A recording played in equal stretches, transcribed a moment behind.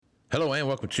Hello and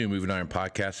welcome to Moving Iron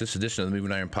Podcast. This edition of the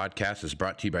Moving Iron Podcast is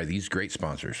brought to you by these great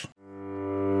sponsors.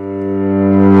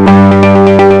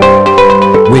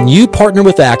 When you partner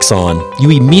with Axon, you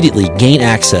immediately gain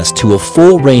access to a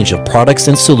full range of products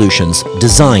and solutions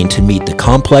designed to meet the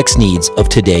complex needs of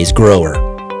today's grower.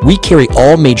 We carry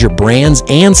all major brands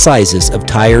and sizes of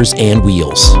tires and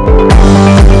wheels.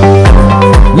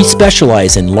 We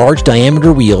specialize in large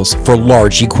diameter wheels for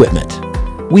large equipment.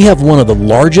 We have one of the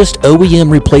largest OEM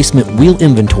replacement wheel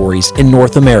inventories in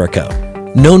North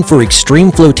America. Known for extreme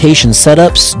flotation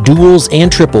setups, duals, and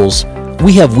triples,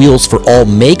 we have wheels for all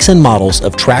makes and models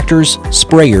of tractors,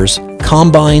 sprayers,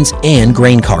 combines, and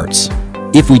grain carts.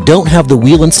 If we don't have the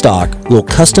wheel in stock, we'll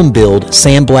custom build,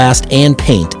 sandblast, and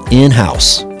paint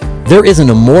in-house. There isn't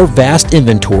a more vast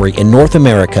inventory in North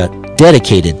America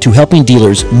dedicated to helping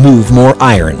dealers move more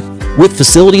iron. With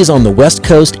facilities on the West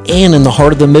Coast and in the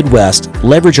heart of the Midwest,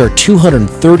 leverage our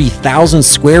 230,000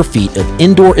 square feet of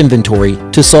indoor inventory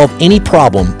to solve any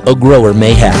problem a grower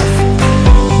may have.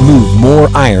 Move more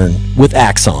iron with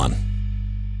Axon.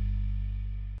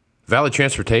 Valley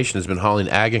Transportation has been hauling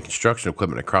ag and construction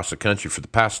equipment across the country for the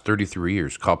past 33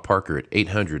 years. Call Parker at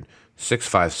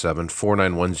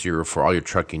 800-657-4910 for all your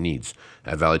trucking needs.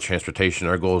 At Valley Transportation,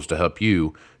 our goal is to help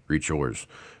you reach yours.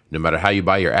 No matter how you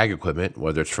buy your ag equipment,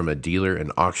 whether it's from a dealer, an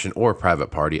auction, or a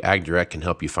private party, AgDirect can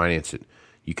help you finance it.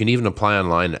 You can even apply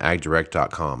online at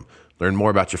agdirect.com. Learn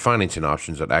more about your financing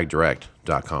options at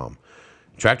agdirect.com.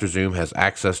 TractorZoom has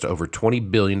access to over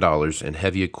 $20 billion in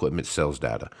heavy equipment sales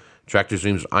data.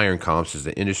 TractorZoom's Iron Comps is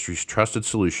the industry's trusted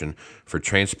solution for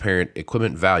transparent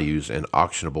equipment values and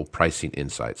auctionable pricing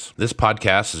insights. This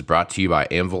podcast is brought to you by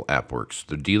Anvil AppWorks.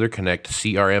 The Dealer Connect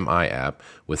CRMI app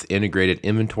with integrated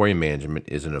inventory management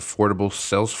is an affordable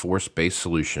Salesforce-based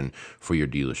solution for your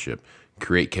dealership.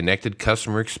 Create connected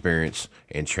customer experience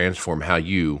and transform how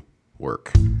you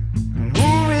work.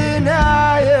 Moving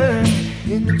higher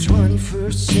in the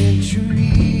 21st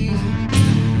century.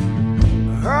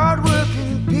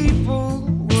 Hard-working people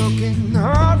working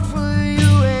hard for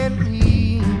you and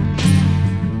me.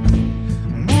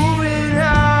 Moving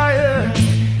higher,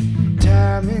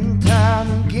 time and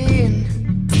time again.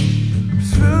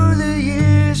 Through the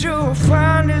years you'll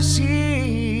find us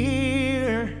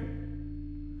here.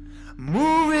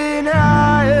 Moving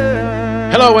higher.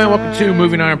 Hello and welcome to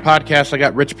Moving Iron Podcast. I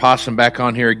got Rich Possum back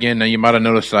on here again. Now you might have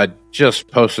noticed I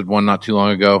just posted one not too long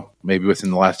ago, maybe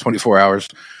within the last 24 hours.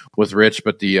 With Rich,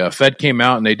 but the Fed came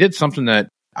out and they did something that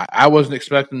I wasn't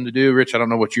expecting them to do. Rich, I don't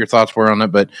know what your thoughts were on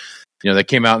it, but they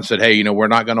came out and said, "Hey, we're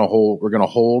not going to hold. We're going to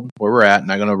hold where we're at,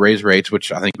 not going to raise rates,"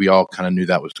 which I think we all kind of knew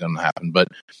that was going to happen. But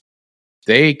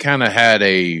they kind of had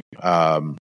a,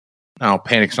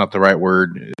 panic's not the right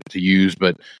word to use,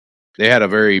 but they had a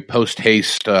very post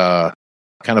haste kind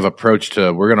of approach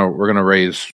to we're gonna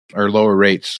raise or lower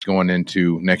rates going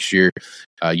into next year.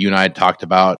 You and I had talked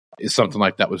about if something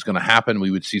like that was going to happen,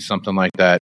 we would see something like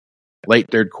that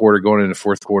late third quarter going into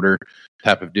fourth quarter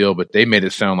type of deal. But they made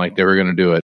it sound like they were going to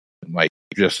do it like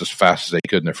just as fast as they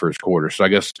could in the first quarter. So I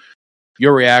guess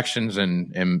your reactions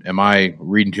and am I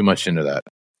reading too much into that?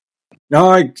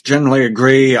 No, I generally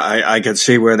agree. I could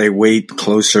see where they wait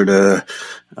closer to,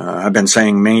 I've been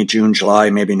saying May, June,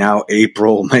 July, maybe now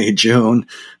April, May, June,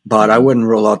 but I wouldn't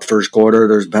rule out the first quarter.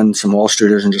 There's been some Wall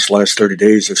Streeters in just the last 30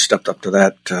 days who've stepped up to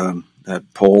that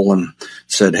poll and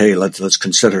said, hey, let's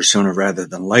consider sooner rather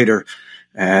than later.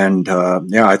 And,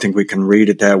 I think we can read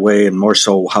it that way, and more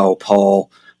so how Powell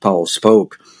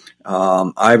spoke.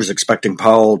 I was expecting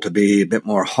Powell to be a bit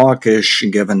more hawkish,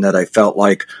 given that I felt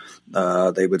like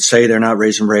they would say they're not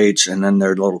raising rates, and then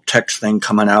their little text thing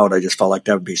coming out, I just felt like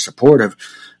that would be supportive.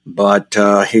 But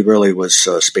he really was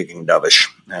speaking dovish.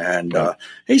 And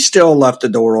he still left the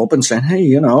door open saying, hey,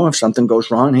 if something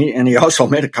goes wrong. He also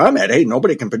made a comment, hey,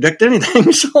 nobody can predict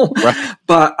anything. So, right.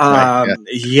 But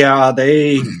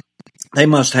they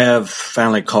must have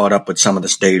finally caught up with some of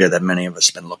this data that many of us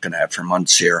have been looking at for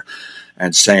months here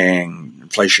and saying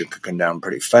inflation could come down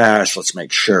pretty fast. Let's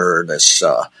make sure this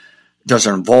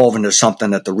doesn't evolve into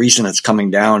something that the reason it's coming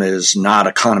down is not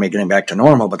economy getting back to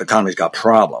normal, but the economy's got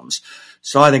problems.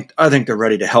 So I think they're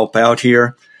ready to help out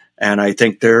here. And I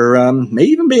think they're may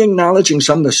even be acknowledging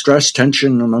some of the stress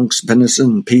tension amongst business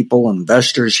and people,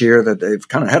 investors here, that they've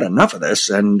kind of had enough of this.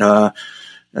 And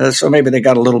so maybe they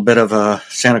got a little bit of a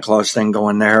Santa Claus thing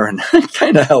going there and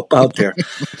kind of help out there.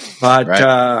 But,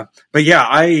 right.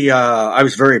 I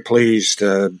was very pleased.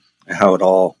 how it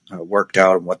all worked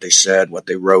out and what they said, what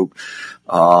they wrote.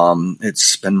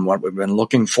 It's been what we've been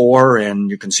looking for, and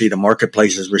you can see the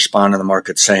marketplace is responding to the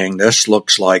market saying this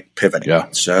looks like pivoting. Yeah.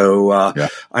 So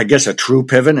I guess a true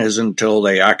pivot isn't until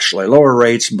they actually lower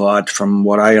rates, but from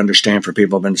what I understand for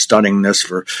people who have been studying this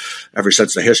for ever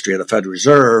since the history of the Federal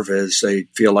Reserve is they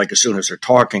feel like as soon as they're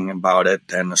talking about it,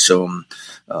 then assume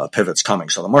pivot's coming.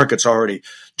 So the market's already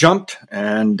jumped,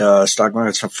 and stock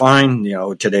markets are fine.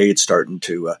 Today it's starting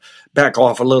to back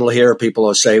off a little here. People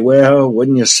will say, well,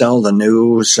 wouldn't you sell the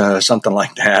news, something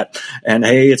like that. And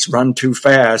hey, it's run too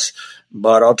fast.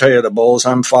 But I'll tell you, the bulls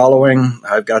I'm following,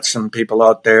 I've got some people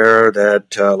out there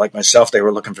that, like myself, they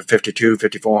were looking for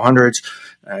 5400s.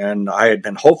 And I had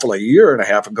been hopeful a year and a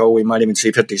half ago, we might even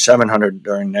see 5700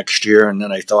 during next year. And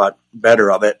then I thought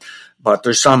better of it. But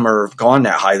there's some have gone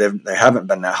that high. They haven't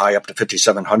been that high up to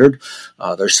 5,700.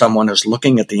 There's someone who's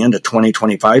looking at the end of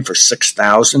 2025 for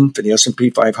 6,000 for the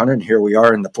S&P 500. And here we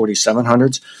are in the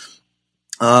 4,700s.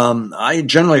 I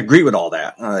generally agree with all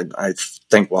that. I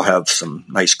think we'll have some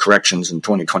nice corrections in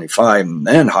 2025 and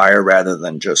then higher rather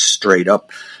than just straight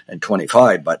up in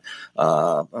 25. But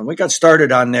when we got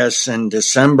started on this in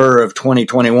December of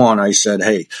 2021, I said,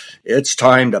 hey, it's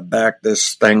time to back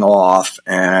this thing off.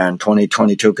 And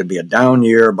 2022 could be a down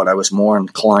year, but I was more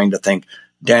inclined to think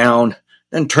down,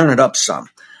 then turn it up some.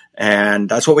 And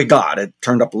that's what we got. It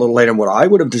turned up a little later than what I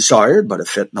would have desired, but it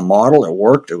fit in the model. It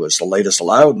worked. It was the latest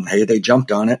allowed, and hey, they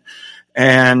jumped on it.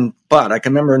 But I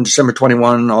can remember in December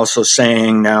 21 also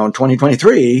saying now in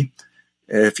 2023,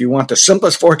 if you want the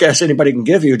simplest forecast anybody can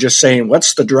give you, just saying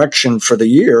what's the direction for the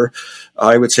year,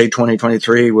 I would say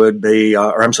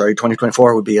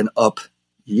 2024 would be an up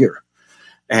year.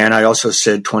 And I also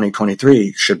said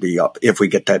 2023 should be up if we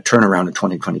get that turnaround in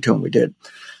 2022, and we did.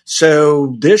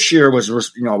 So this year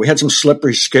was, we had some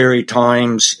slippery, scary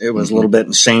times. It was a little bit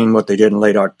insane what they did in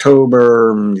late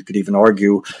October. You could even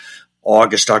argue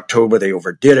August, October, they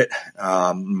overdid it.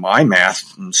 My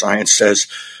math and science says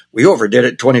we overdid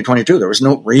it in 2022. There was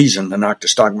no reason to knock the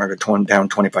stock market down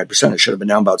 25%. It should have been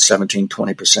down about 17,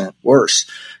 20% worse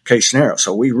case scenario.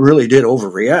 So we really did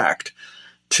overreact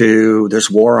to this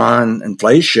war on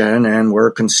inflation, and we're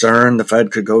concerned the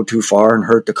Fed could go too far and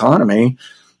hurt the economy.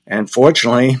 And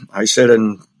fortunately, I said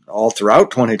all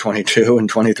throughout 2022 and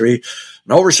 23,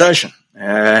 no recession.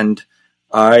 And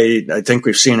I think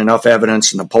we've seen enough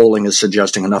evidence, and the polling is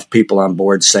suggesting enough people on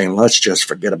board saying, let's just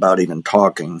forget about even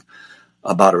talking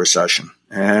about a recession.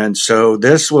 And so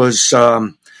this was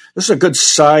a good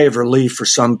sigh of relief for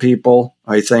some people,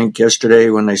 I think, yesterday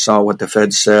when they saw what the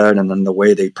Fed said and then the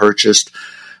way they purchased.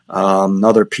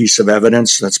 Another piece of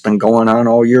evidence that's been going on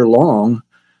all year long,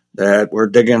 that we're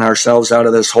digging ourselves out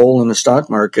of this hole in the stock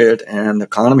market, and the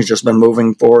economy's just been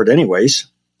moving forward anyways.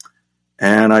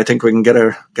 And I think we can get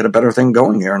a better thing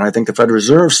going here. And I think the Federal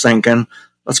Reserve's thinking,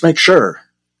 let's make sure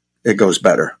it goes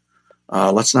better.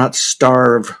 Let's not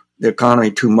starve the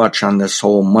economy too much on this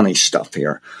whole money stuff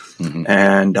here. Mm-hmm.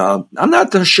 And I'm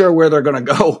not too sure where they're going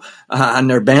to go on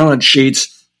their balance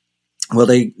sheets. Well,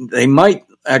 they might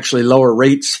actually lower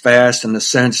rates fast in the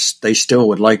sense they still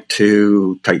would like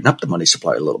to tighten up the money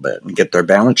supply a little bit and get their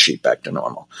balance sheet back to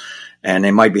normal. And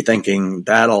they might be thinking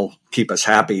that'll keep us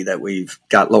happy that we've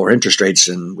got lower interest rates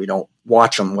and we don't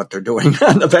watch them what they're doing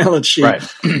on the balance sheet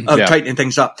of tightening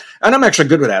things up. And I'm actually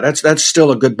good with that. That's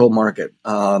still a good bull market.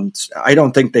 I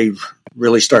don't think they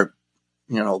really start,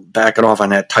 backing off on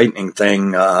that tightening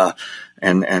thing.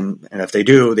 And if they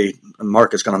do, the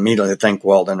market's going to immediately think,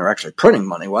 well, then they're actually printing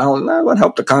money. Well, that would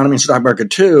help the economy and stock market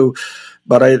too.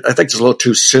 But I think it's a little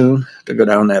too soon to go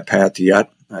down that path yet.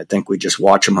 I think we just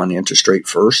watch them on the interest rate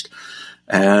first.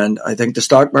 And I think the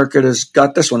stock market has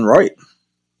got this one right.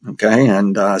 Okay.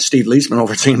 And Steve Leisman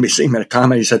over at CNBC made a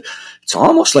comment. He said, it's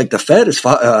almost like the Fed is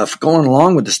going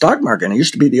along with the stock market. And it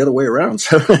used to be the other way around.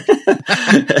 So,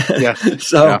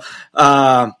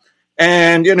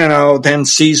 and, then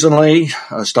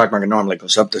seasonally, stock market normally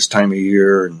goes up this time of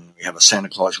year, and we have a Santa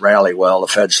Claus rally. Well, the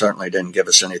Fed certainly didn't give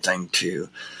us anything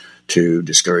to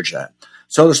discourage that.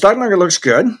 So the stock market looks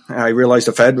good. I realized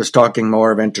the Fed was talking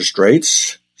more of interest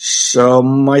rates. So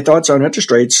my thoughts on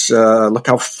interest rates, look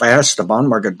how fast the bond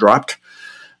market dropped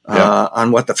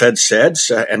on what the Fed said.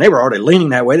 And they were already leaning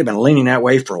that way. They've been leaning that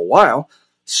way for a while.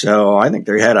 So I think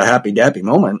they had a happy-dappy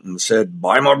moment and said,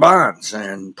 buy more bonds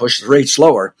and push the rates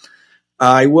lower.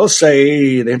 I will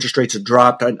say the interest rates have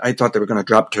dropped. I thought they were going to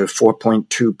drop to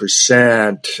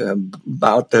 4.2%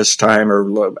 about this time,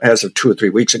 or as of 2 or 3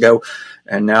 weeks ago.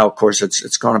 And now, of course,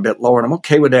 it's gone a bit lower, and I'm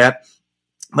okay with that.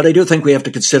 But I do think we have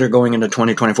to consider going into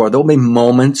 2024. There'll be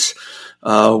moments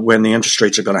when the interest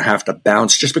rates are going to have to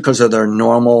bounce just because of their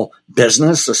normal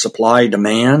business, the supply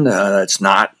demand. It's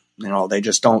not, they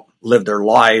just don't live their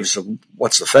lives of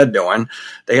what's the Fed doing.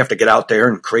 They have to get out there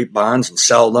and create bonds and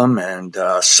sell them and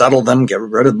settle them, get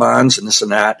rid of bonds and this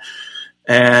and that.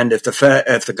 And if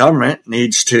the government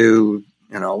needs to,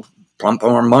 pump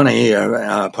more money,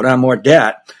 put on more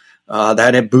debt,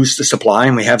 that it boosts the supply,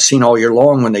 and we have seen all year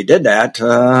long when they did that,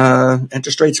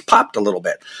 interest rates popped a little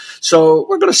bit. So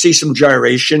we're going to see some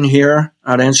gyration here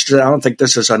on interest. I don't think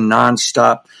this is a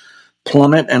nonstop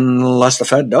plummet unless the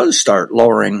Fed does start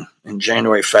lowering in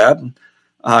January, Feb,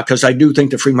 because I do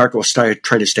think the free market will try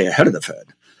to stay ahead of the Fed.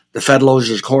 The Fed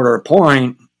loses a quarter of a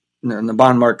point, and the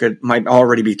bond market might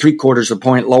already be 3/4 of a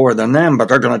point lower than them, but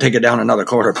they're going to take it down another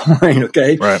quarter point,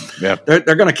 okay? Right, yeah.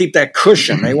 They're going to keep that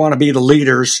cushion. They want to be the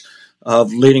leaders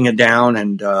of leading it down,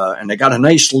 and they got a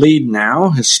nice lead now.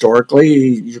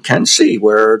 Historically, you can see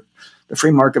where the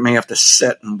free market may have to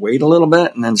sit and wait a little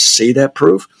bit and then see that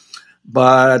proof.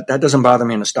 But that doesn't bother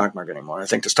me in the stock market anymore. I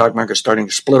think the stock market is starting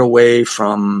to split away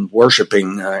from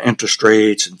worshiping interest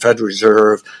rates and Fed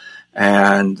Reserve,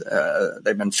 and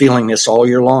they've been feeling this all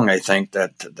year long. I think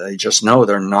that they just know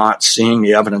they're not seeing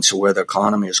the evidence of where the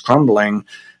economy is crumbling.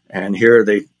 And here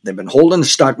they've been holding the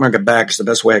stock market back is the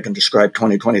best way I can describe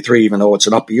 2023, even though it's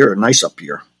an up year, a nice up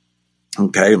year.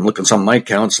 Okay, I'm looking at some of my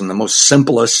counts, and the most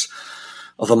simplest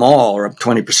of them all are up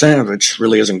 20%, which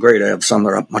really isn't great. I have some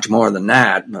that are up much more than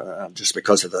that, just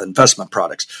because of the investment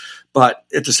products. But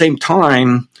at the same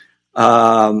time,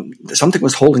 something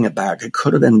was holding it back. It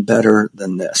could have been better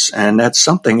than this. And that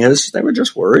something is they were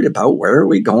just worried about where are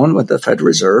we going with the Fed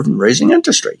Reserve and raising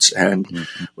interest rates. And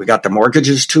we got the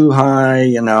mortgages too high,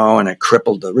 and it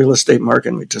crippled the real estate market.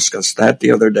 And we discussed that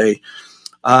the other day.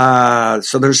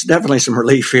 So there's definitely some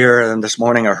relief here. And this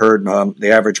morning I heard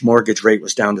the average mortgage rate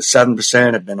was down to 7%.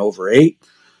 It had been over 8%.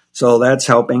 So that's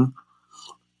helping.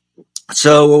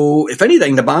 So if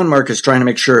anything, the bond market is trying to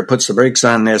make sure it puts the brakes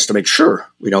on this to make sure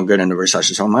we don't get into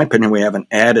recession. So in my opinion, we have an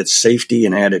added safety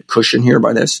and added cushion here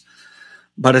by this.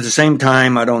 But at the same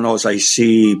time, I don't know as I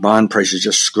see bond prices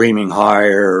just screaming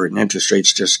higher and interest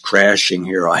rates just crashing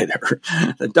here either.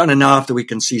 They've done enough that we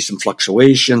can see some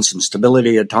fluctuation, some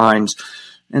stability at times.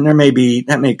 And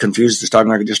that may confuse the stock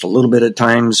market just a little bit at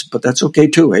times, but that's okay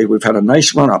too. Hey, we've had a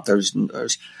nice run up.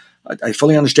 I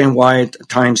fully understand why at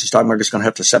times the stock market is going to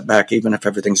have to set back, even if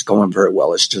everything's going very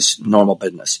well. It's just normal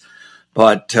business.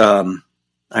 But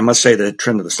I must say the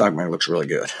trend of the stock market looks really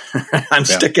good. I'm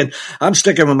sticking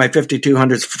with my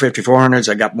 5200s, 5400s.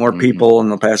 I got more people in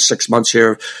the past 6 months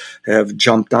here have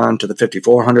jumped on to the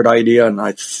 5400 idea, and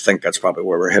I think that's probably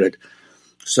where we're headed.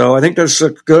 So I think that's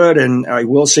good, and I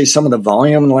will see some of the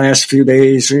volume in the last few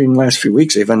days, or even last few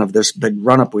weeks even, of this big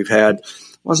run-up we've had.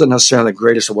 Wasn't necessarily the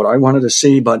greatest of what I wanted to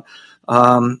see, but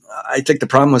I think the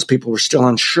problem was people were still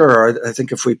unsure. I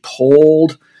think if we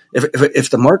polled, if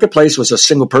the marketplace was a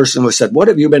single person who said, what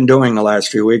have you been doing the last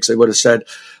few weeks? They would have said,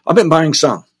 I've been buying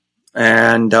some.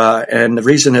 And the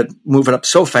reason it moved up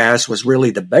so fast was really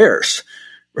the bears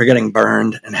were getting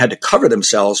burned and had to cover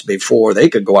themselves before they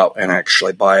could go out and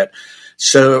actually buy it.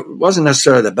 So it wasn't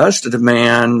necessarily the best of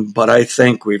demand, but I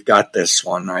think we've got this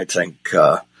one. I think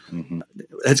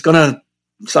it's going to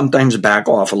sometimes back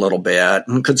off a little bit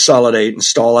and consolidate and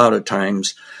stall out at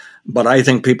times. But I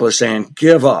think people are saying,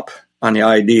 give up on the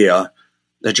idea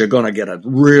that you're going to get a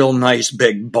real nice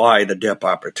big buy the dip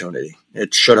opportunity.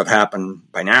 It should have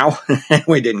happened by now.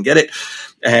 We didn't get it.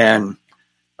 And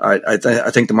I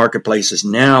think the marketplace is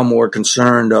now more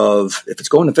concerned of if it's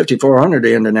going to 5,400 at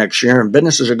the end of next year and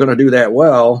businesses are going to do that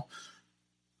well,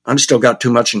 I'm still got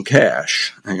too much in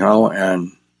cash,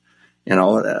 and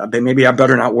maybe I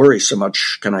better not worry so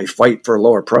much. Can I fight for a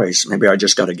lower price? Maybe I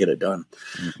just got to get it done.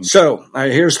 So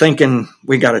here's thinking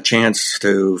we got a chance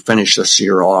to finish this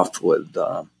year off with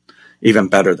even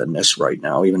better than this right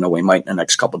now, even though we might in the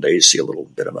next couple of days see a little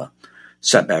bit of a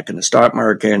setback in the stock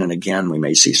market. And again, we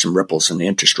may see some ripples in the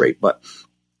interest rate, but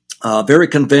very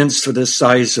convinced for this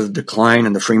size of decline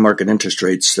in the free market interest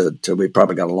rates that we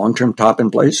probably got a long-term top in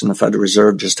place, and the Federal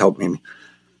Reserve just helped me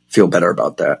feel better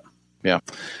about that. Yeah.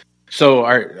 So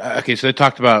so they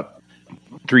talked about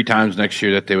 3 times next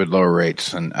year that they would lower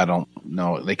rates, and I don't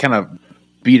know. They kind of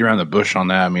beat around the bush on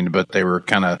that. But they were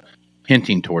kind of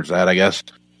hinting towards that, I guess.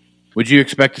 Would you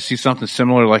expect to see something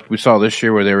similar like we saw this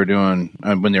year where they were doing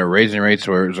when they were raising rates,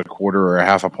 where it was a quarter or a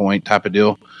half a point type of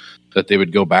deal, that they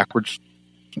would go backwards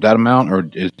that amount, or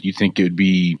do you think it would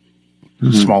be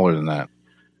smaller than that?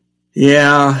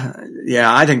 Yeah.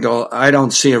 I think I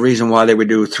don't see a reason why they would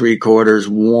do 3 quarters,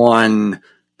 1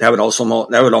 that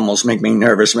would almost make me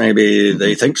nervous. Maybe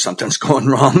they think something's going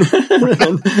wrong.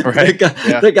 Right.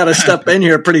 They got to step in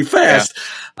here pretty fast.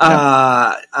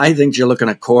 Yeah. I think you're looking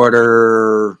at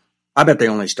quarter. I bet they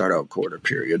only start out quarter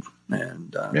period,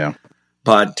 and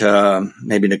but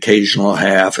maybe an occasional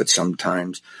half at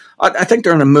sometimes. I think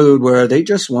they're in a mood where they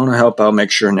just want to help out, make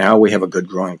sure now we have a good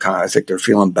growing economy. I think they're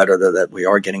feeling better that we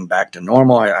are getting back to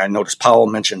normal. I noticed Powell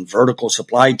mentioned vertical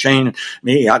supply chain.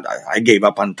 I gave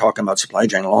up on talking about supply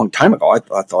chain a long time ago. I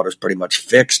thought it was pretty much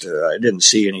fixed. I didn't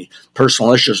see any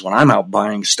personal issues when I'm out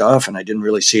buying stuff, and I didn't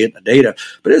really see it in the data.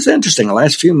 But it's interesting. The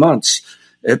last few months,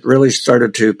 it really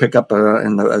started to pick up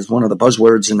as one of the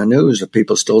buzzwords in the news of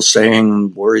people still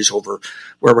saying worries over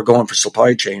where we're going for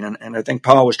supply chain. And I think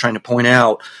Powell was trying to point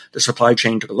out the supply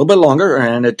chain took a little bit longer,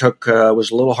 and it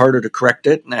was a little harder to correct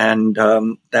it. And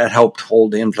that helped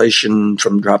hold the inflation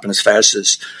from dropping as fast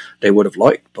as they would have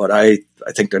liked. But I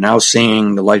think they're now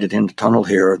seeing the light at the end of the tunnel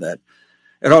here that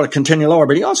it ought to continue lower.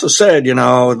 But he also said,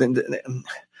 I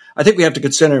think we have to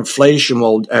consider inflation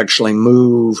will actually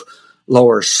move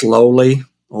lower slowly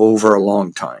over a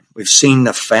long time. We've seen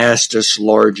the fastest,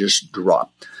 largest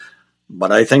drop.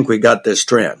 But I think we got this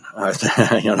trend. I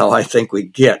think we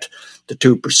get the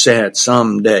 2%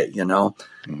 someday,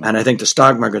 And I think the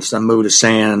stock market's in the mood of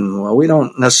saying, well, we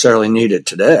don't necessarily need it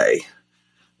today,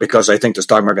 because I think the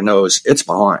stock market knows it's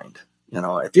behind.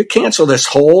 If you cancel this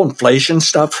whole inflation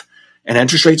stuff and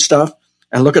interest rate stuff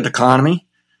and look at the economy,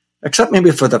 except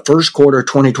maybe for the first quarter of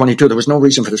 2022, there was no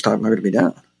reason for the stock market to be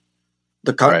down.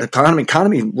 The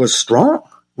economy was strong.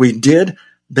 We did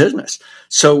business.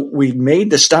 So we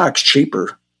made the stocks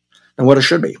cheaper than what it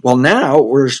should be. Well, now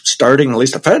we're starting, at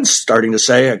least the Fed's starting to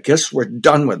say, I guess we're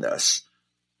done with this.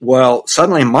 Well,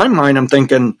 suddenly in my mind, I'm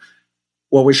thinking,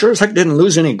 well, we sure as heck didn't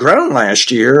lose any ground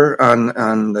last year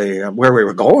on the where we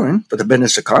were going for the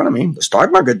business economy. The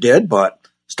stock market did, but the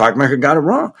stock market got it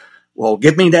wrong. Well,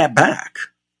 give me that back.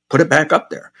 Put it back up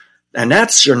there. And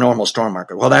that's your normal storm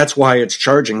market. Well, that's why it's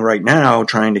charging right now,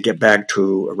 trying to get back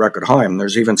to a record high. And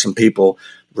there's even some people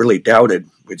really doubted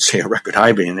we'd see a record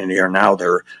high being in here. Now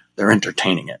they're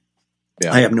entertaining it.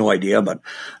 Yeah. I have no idea, but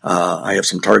I have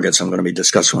some targets I'm going to be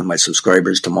discussing with my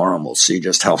subscribers tomorrow, and we'll see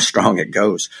just how strong it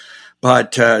goes.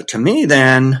 But to me,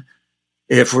 then,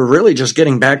 if we're really just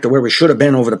getting back to where we should have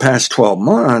been over the past 12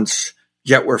 months,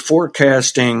 yet we're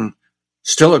forecasting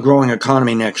still a growing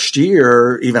economy next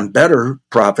year, even better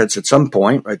profits at some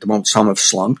point, right? The moment some have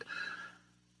slumped,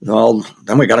 well,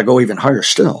 then we got to go even higher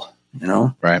still,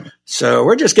 Right. So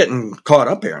we're just getting caught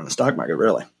up here in the stock market,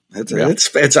 really.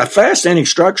 It's a fascinating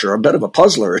structure, a bit of a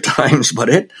puzzler at times, but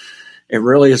it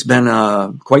really has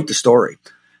been quite the story.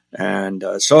 And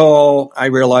so I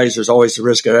realize there's always the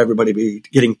risk of everybody be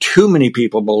getting too many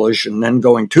people bullish and then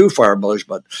going too far bullish,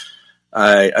 but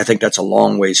I think that's a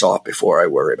long ways off before I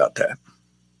worry about that.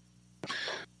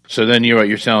 So then what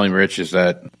you're telling, Rich, is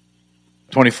that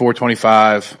 24,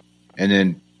 25, and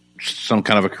then some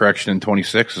kind of a correction in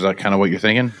 26? Is that kind of what you're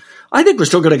thinking? I think we're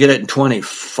still going to get it in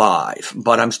 25,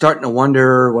 but I'm starting to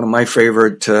wonder, one of my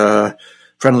favorite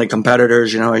friendly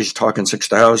competitors, he's talking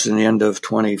 6,000 at the end of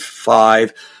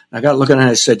 25. I got looking at it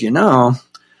and I said,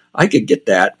 I could get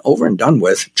that over and done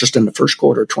with just in the first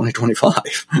quarter of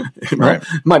 2025. Right.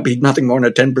 It might be nothing more than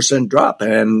a 10% drop,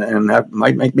 and that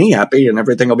might make me happy, and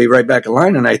everything will be right back in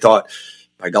line. And I thought,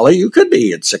 by golly, you could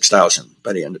be at 6,000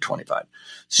 by the end of 25.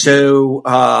 So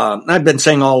I've been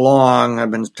saying all along,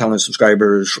 I've been telling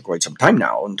subscribers for quite some time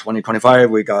now, in 2025,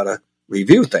 we got to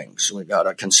review things. We got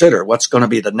to consider what's going to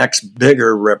be the next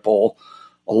bigger ripple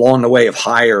along the way of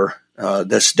higher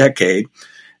this decade.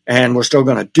 And we're still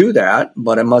going to do that,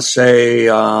 but I must say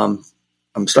I'm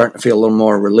starting to feel a little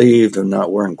more relieved and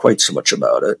not worrying quite so much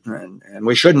about it. And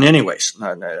we shouldn't anyways.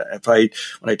 When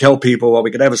I tell people, well,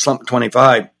 we could have a slump in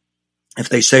 25, if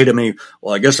they say to me,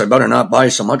 well, I guess I better not buy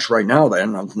so much right now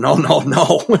then.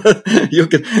 No. You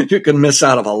can miss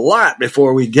out of a lot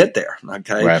before we get there,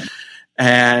 okay? Right.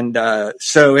 And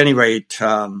so at any rate,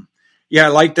 I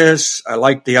like this. I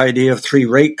like the idea of 3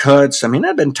 rate cuts. I mean,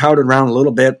 I've been touted around a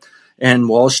little bit in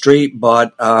Wall Street,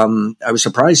 but I was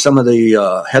surprised some of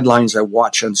the headlines I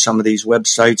watch on some of these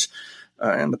websites.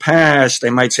 In the past, they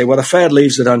might say, well, the Fed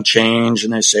leaves it unchanged,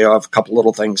 and they say, I have a couple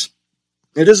little things.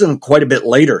 It isn't quite a bit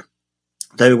later.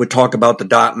 They would talk about the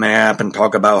dot map and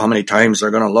talk about how many times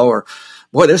they're going to lower.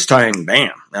 Boy, this time,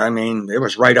 bam. I mean, it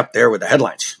was right up there with the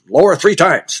headlines. Lower 3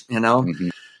 times, Mm-hmm.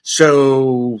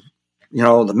 So,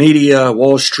 the media,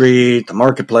 Wall Street, the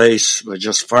marketplace was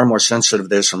just far more sensitive to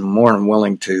this and more than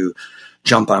willing to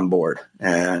jump on board.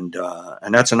 And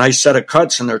that's a nice set of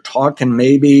cuts. And they're talking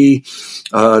maybe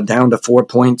down to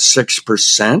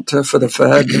 4.6% for the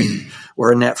Fed. And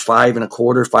we're in that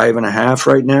 5.25%, 5.5%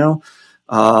 right now.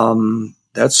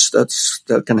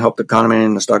 That can help the economy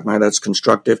and the stock market. That's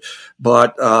constructive.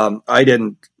 But I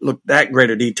didn't look that great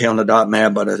a detail in the dot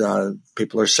map, but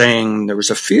people are saying there was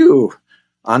a few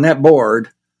on that board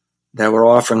that were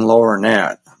offering lower than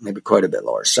that, maybe quite a bit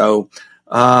lower. So,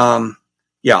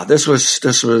 this was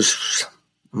the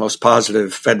most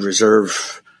positive Fed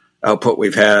Reserve output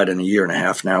we've had in a year and a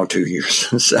half now, 2 years.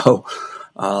 So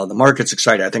the market's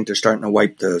excited. I think they're starting to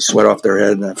wipe the sweat off their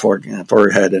head and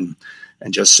forehead and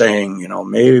just saying,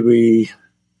 maybe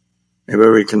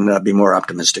we can be more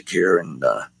optimistic here and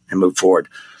move forward.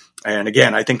 And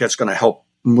again, I think that's going to help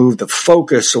move the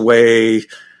focus away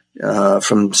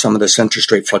from some of this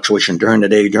interest rate fluctuation during the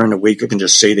day, during the week. You can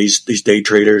just see these day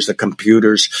traders, the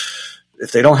computers,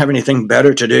 if they don't have anything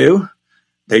better to do,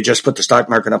 they just put the stock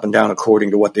market up and down according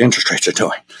to what the interest rates are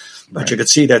doing. But you can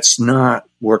see that's not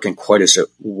working quite as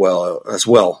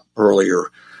well earlier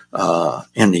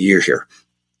in the year here.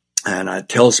 And it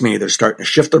tells me they're starting to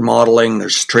shift their modeling.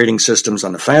 There's trading systems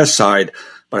on the fast side.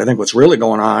 But I think what's really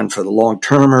going on for the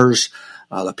long-termers,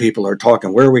 the people are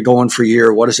talking, where are we going for a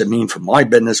year? What does it mean for my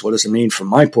business? What does it mean for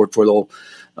my portfolio?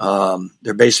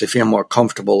 They're basically feeling more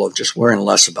comfortable of just worrying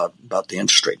less about the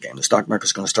interest rate game. The stock market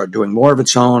is going to start doing more of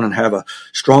its own and have a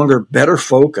stronger, better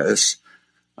focus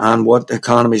on what the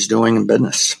economy is doing in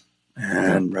business.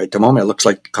 And right at the moment, it looks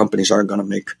like companies aren't going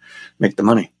to make the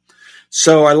money.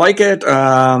 So I like it.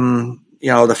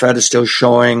 The Fed is still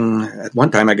showing, at one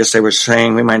time, I guess they were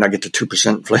saying we might not get to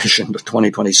 2% inflation to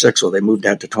 2026. Well, they moved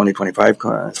that to 2025,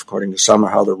 according to some, or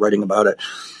how they're writing about it.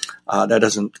 That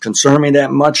doesn't concern me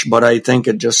that much, but I think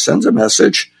it just sends a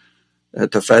message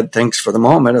that the Fed thinks for the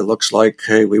moment, it looks like,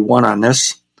 hey, we won on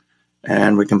this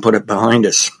and we can put it behind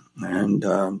us.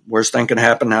 And worst thing can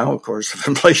happen now, of course, if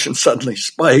inflation suddenly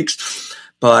spikes.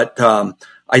 But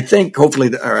I think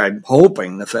I'm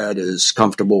hoping the Fed is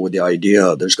comfortable with the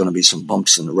idea there's going to be some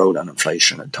bumps in the road on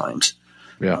inflation at times.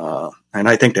 Yeah. And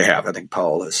I think they have. I think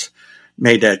Powell has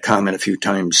made that comment a few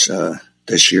times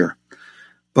this year.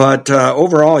 But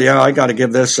overall, I got to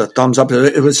give this a thumbs up.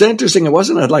 It was interesting. It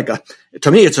wasn't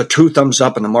to me, it's a 2 thumbs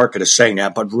up, and the market is saying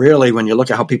that. But really, when you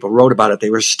look at how people wrote about it, they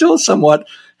were still somewhat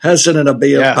hesitant to be.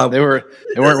 Yeah, they weren't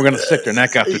going to stick their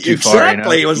neck out too exactly. far.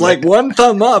 Exactly. It was like 1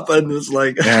 thumb up, and it was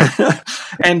like,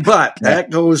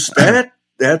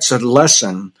 that's a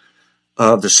lesson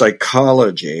of the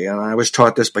psychology. And I was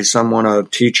taught this by a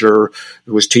teacher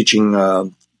who was teaching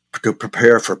to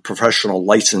prepare for professional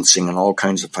licensing and all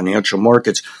kinds of financial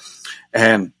markets.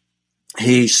 And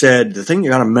he said, the thing you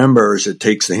got to remember is it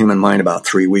takes the human mind about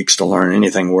 3 weeks to learn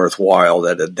anything worthwhile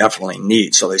that it definitely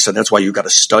needs. So they said, that's why you got to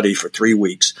study for 3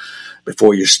 weeks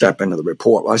before you step into the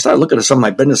report. Well, I started looking at some of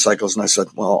my business cycles and I said,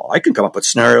 well, I can come up with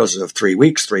scenarios of 3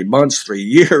 weeks, 3 months, 3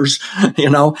 years,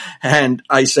 and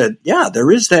I said, yeah,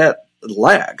 there is that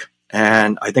lag.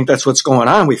 And I think that's what's going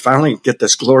on. We finally get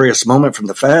this glorious moment from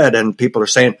the Fed, and people are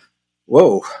saying,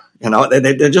 whoa,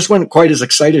 they just weren't quite as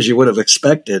excited as you would have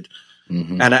expected.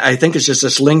 Mm-hmm. And I think it's just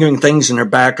this lingering things in their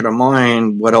back of their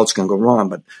mind, what else can go wrong?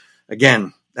 But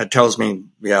again, that tells me,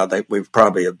 we've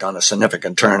probably have done a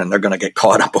significant turn and they're going to get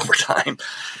caught up over time.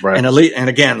 Right. And at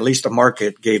least the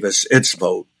market gave us its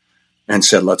vote and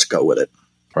said, let's go with it.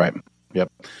 Right. Yep.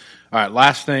 All right.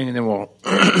 Last thing, and then we'll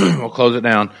we'll close it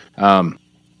down.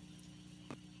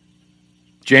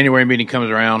 January meeting comes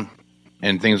around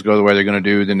and things go the way they're going to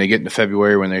do. Then they get into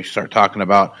February when they start talking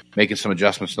about making some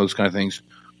adjustments, those kind of things.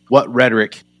 What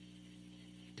rhetoric,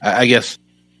 I guess,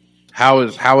 how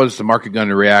is the market going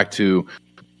to react to,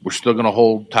 we're still going to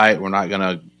hold tight, we're not going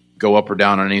to go up or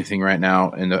down on anything right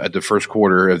now at the first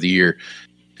quarter of the year?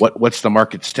 What's the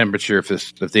market's temperature if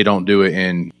they don't do it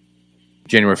in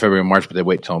January, February, March, but they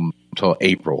wait till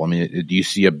April? I mean, do you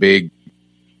see a big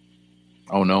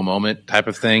oh no moment type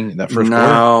of thing in that first quarter?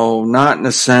 No, not in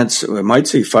a sense. We might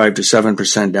see 5 to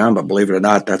 7% down, but believe it or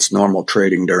not, that's normal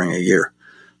trading during a year.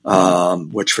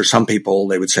 Which for some people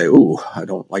they would say, "Ooh, I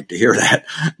don't like to hear that,"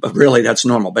 but really that's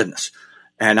normal business.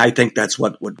 And I think that's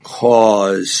what would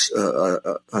cause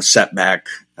a setback.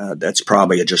 That's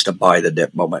probably just a buy the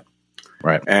dip moment.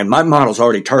 Right. And my model's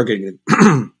already targeted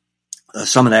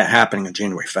some of that happening in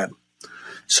January, Feb.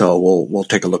 So we'll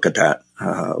take a look at that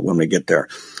when we get there.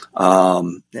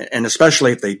 And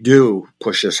especially if they do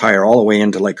push this higher all the way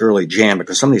into like early Jan,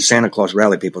 because some of these Santa Claus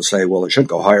rally people say, well, it should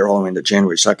go higher all the way into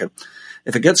January 2nd.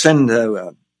 If it gets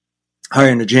into higher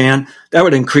into Jan, that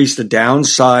would increase the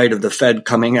downside of the Fed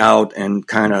coming out and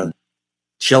kind of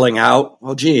chilling out.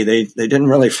 Well, gee, they didn't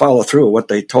really follow through with what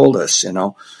they told us,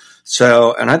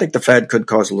 So, and I think the Fed could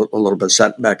cause a little bit of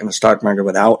setback in the stock market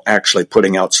without actually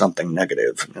putting out something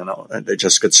negative. They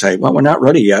just could say, well, we're not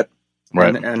ready yet.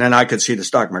 Right. And then I could see the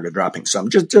stock market dropping some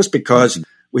just because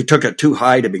we took it too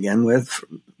high to begin with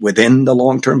within the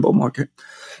long-term bull market.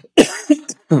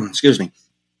 Excuse me.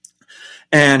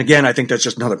 And again, I think that's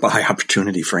just another buy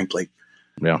opportunity, frankly.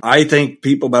 Yeah. I think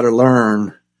people better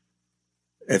learn,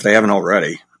 if they haven't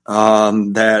already,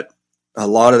 that a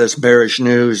lot of this bearish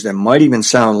news that might even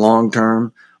sound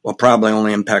long-term will probably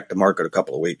only impact the market a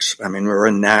couple of weeks. I mean, we're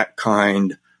in that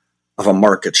kind of a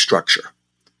market structure.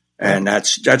 And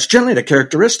that's generally the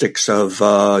characteristics of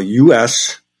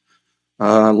U.S.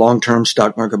 Long-term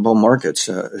stock market bull markets.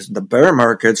 The bear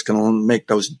markets can make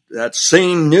that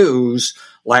same news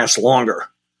last longer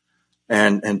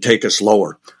and take us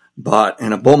lower. But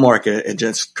in a bull market, it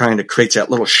just kind of creates that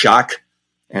little shock.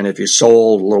 And if you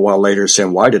sold a little while later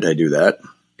saying, why did I do that?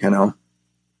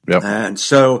 Yep. And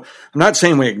so I'm not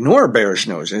saying we ignore bearish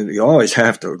news. You always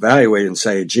have to evaluate and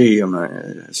say, gee,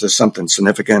 is this something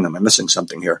significant? Am I missing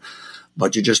something here?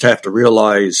 But you just have to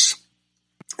realize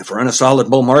if we're in a solid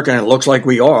bull market, and it looks like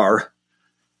we are,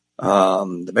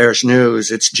 the bearish news,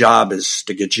 its job is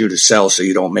to get you to sell so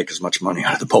you don't make as much money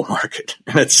out of the bull market.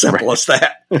 And it's simple as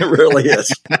that. It really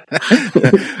is.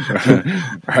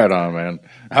 Right on, man.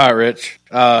 All right, Rich.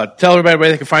 Tell everybody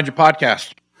where they can find your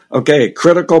podcast. Okay,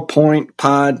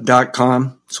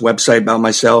 criticalpointpod.com. It's a website about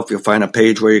myself. You'll find a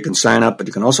page where you can sign up, but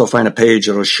you can also find a page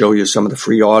that will show you some of the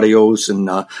free audios and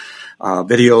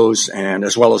videos, and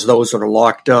as well as those that are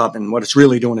locked up. And what it's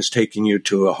really doing is taking you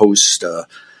to a host a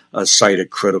site at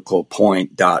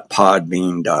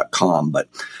criticalpoint.podbean.com. But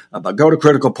go to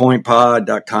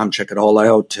criticalpointpod.com, check it all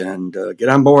out, and get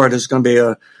on board. It's going to be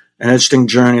an interesting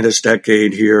journey this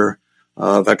decade here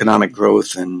of economic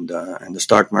growth and the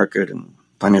stock market and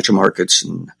financial markets.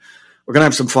 And we're going to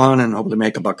have some fun and hopefully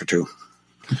make a buck or two.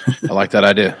 I like that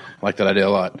idea. I like that idea a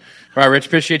lot. All right, Rich,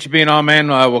 appreciate you being on, man.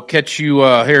 We'll catch you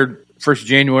here 1st of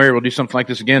January. We'll do something like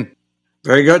this again.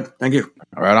 Very good. Thank you.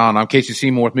 All right, on. I'm Casey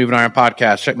Seymour with Moving Iron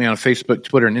Podcast. Check me out on Facebook,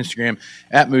 Twitter, and Instagram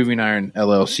at Moving Iron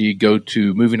LLC. Go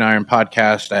to Moving Iron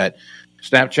Podcast at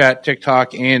Snapchat,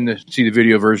 TikTok, and see the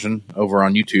video version over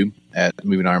on YouTube at the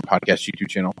Moving Iron Podcast YouTube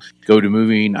channel. Go to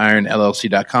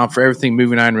movingironllc.com for everything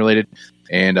Moving Iron related.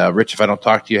 And Rich, if I don't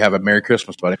talk to you, have a Merry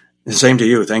Christmas, buddy. The same to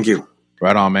you. Thank you.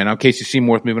 Right on, man. I'm Casey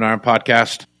Seymour with Moving Iron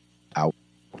Podcast. Out.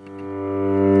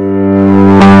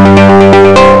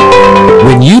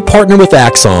 When you partner with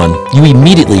Axon, you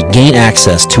immediately gain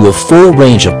access to a full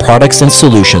range of products and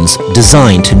solutions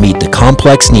designed to meet the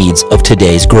complex needs of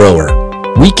today's grower.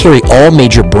 We carry all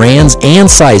major brands and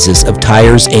sizes of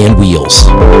tires and wheels.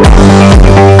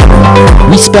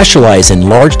 We specialize in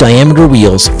large diameter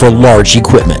wheels for large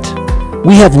equipment.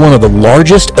 We have one of the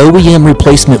largest OEM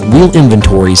replacement wheel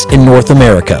inventories in North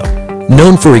America.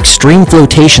 Known for extreme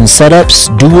flotation setups,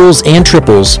 duals, and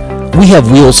triples, we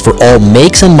have wheels for all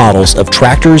makes and models of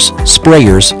tractors,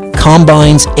 sprayers,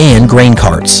 combines, and grain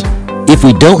carts. If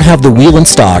we don't have the wheel in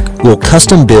stock, we'll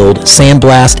custom build,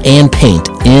 sandblast, and paint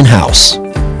in-house.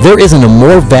 There isn't a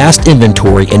more vast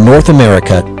inventory in North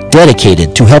America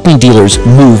dedicated to helping dealers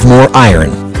move more iron.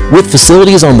 With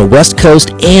facilities on the West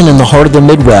Coast and in the heart of the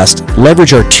Midwest,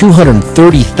 leverage our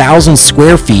 230,000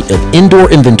 square feet of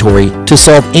indoor inventory to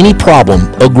solve any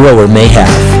problem a grower may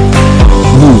have.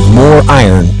 Move more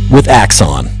iron with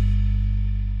Axon.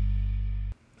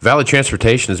 Valley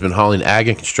Transportation has been hauling ag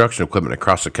and construction equipment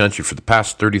across the country for the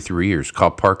past 33 years.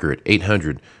 Call Parker at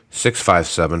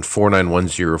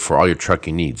 800-657-4910 for all your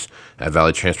trucking needs. At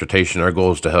Valley Transportation, our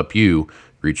goal is to help you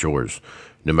reach yours.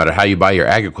 No matter how you buy your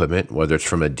ag equipment, whether it's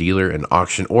from a dealer, an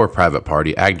auction, or a private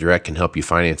party, AgDirect can help you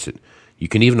finance it. You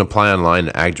can even apply online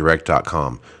at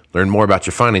agdirect.com. Learn more about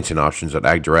your financing options at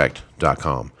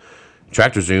agdirect.com.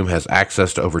 TractorZoom has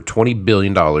access to over $20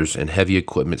 billion in heavy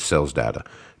equipment sales data.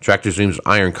 TractorZoom's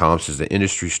Iron Comps is the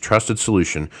industry's trusted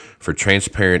solution for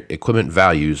transparent equipment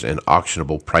values and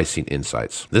auctionable pricing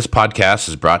insights. This podcast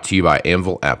is brought to you by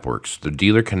Anvil AppWorks. The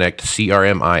Dealer Connect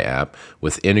CRMI app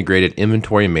with integrated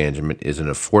inventory management is an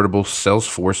affordable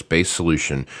Salesforce-based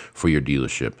solution for your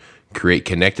dealership. Create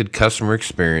connected customer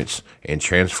experience and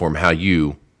transform how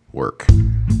you work.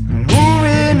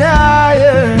 Moving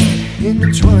iron in the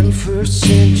 21st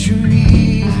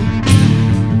century.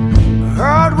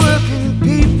 Hard work